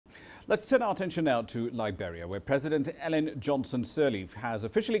Let's turn our attention now to Liberia, where President Ellen Johnson Sirleaf has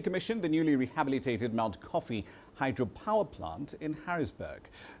officially commissioned the newly rehabilitated Mount Coffee Hydropower Plant in Harrisburg.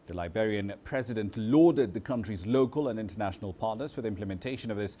 The Liberian president lauded the country's local and international partners for the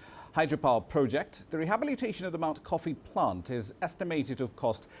implementation of this hydropower project. The rehabilitation of the Mount Coffee plant is estimated to have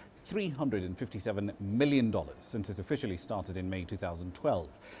cost $357 million since it officially started in May 2012.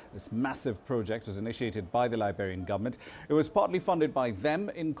 This massive project was initiated by the Liberian government. It was partly funded by them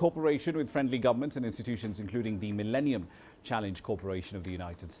in cooperation with friendly governments and institutions including the Millennium Challenge Corporation of the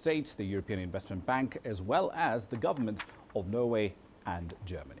United States, the European Investment Bank, as well as the governments of Norway and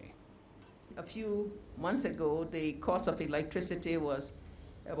Germany. A few months ago, the cost of electricity was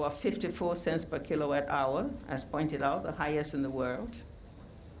about 54 cents per kilowatt hour, as pointed out, the highest in the world.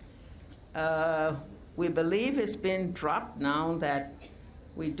 We believe it's been dropped now that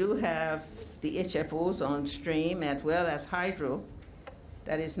we do have the HFOs on stream as well as hydro,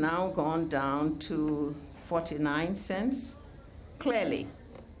 that is now gone down to 49 cents. Clearly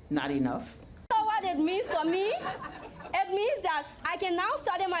not enough. So what it means for me, it means that I can now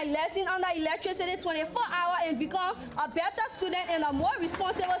study my lesson under electricity 24 hours and become a better student and a more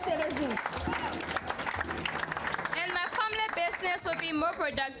responsible citizen. And my family business will be more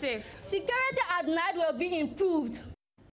productive. Security at night will be improved.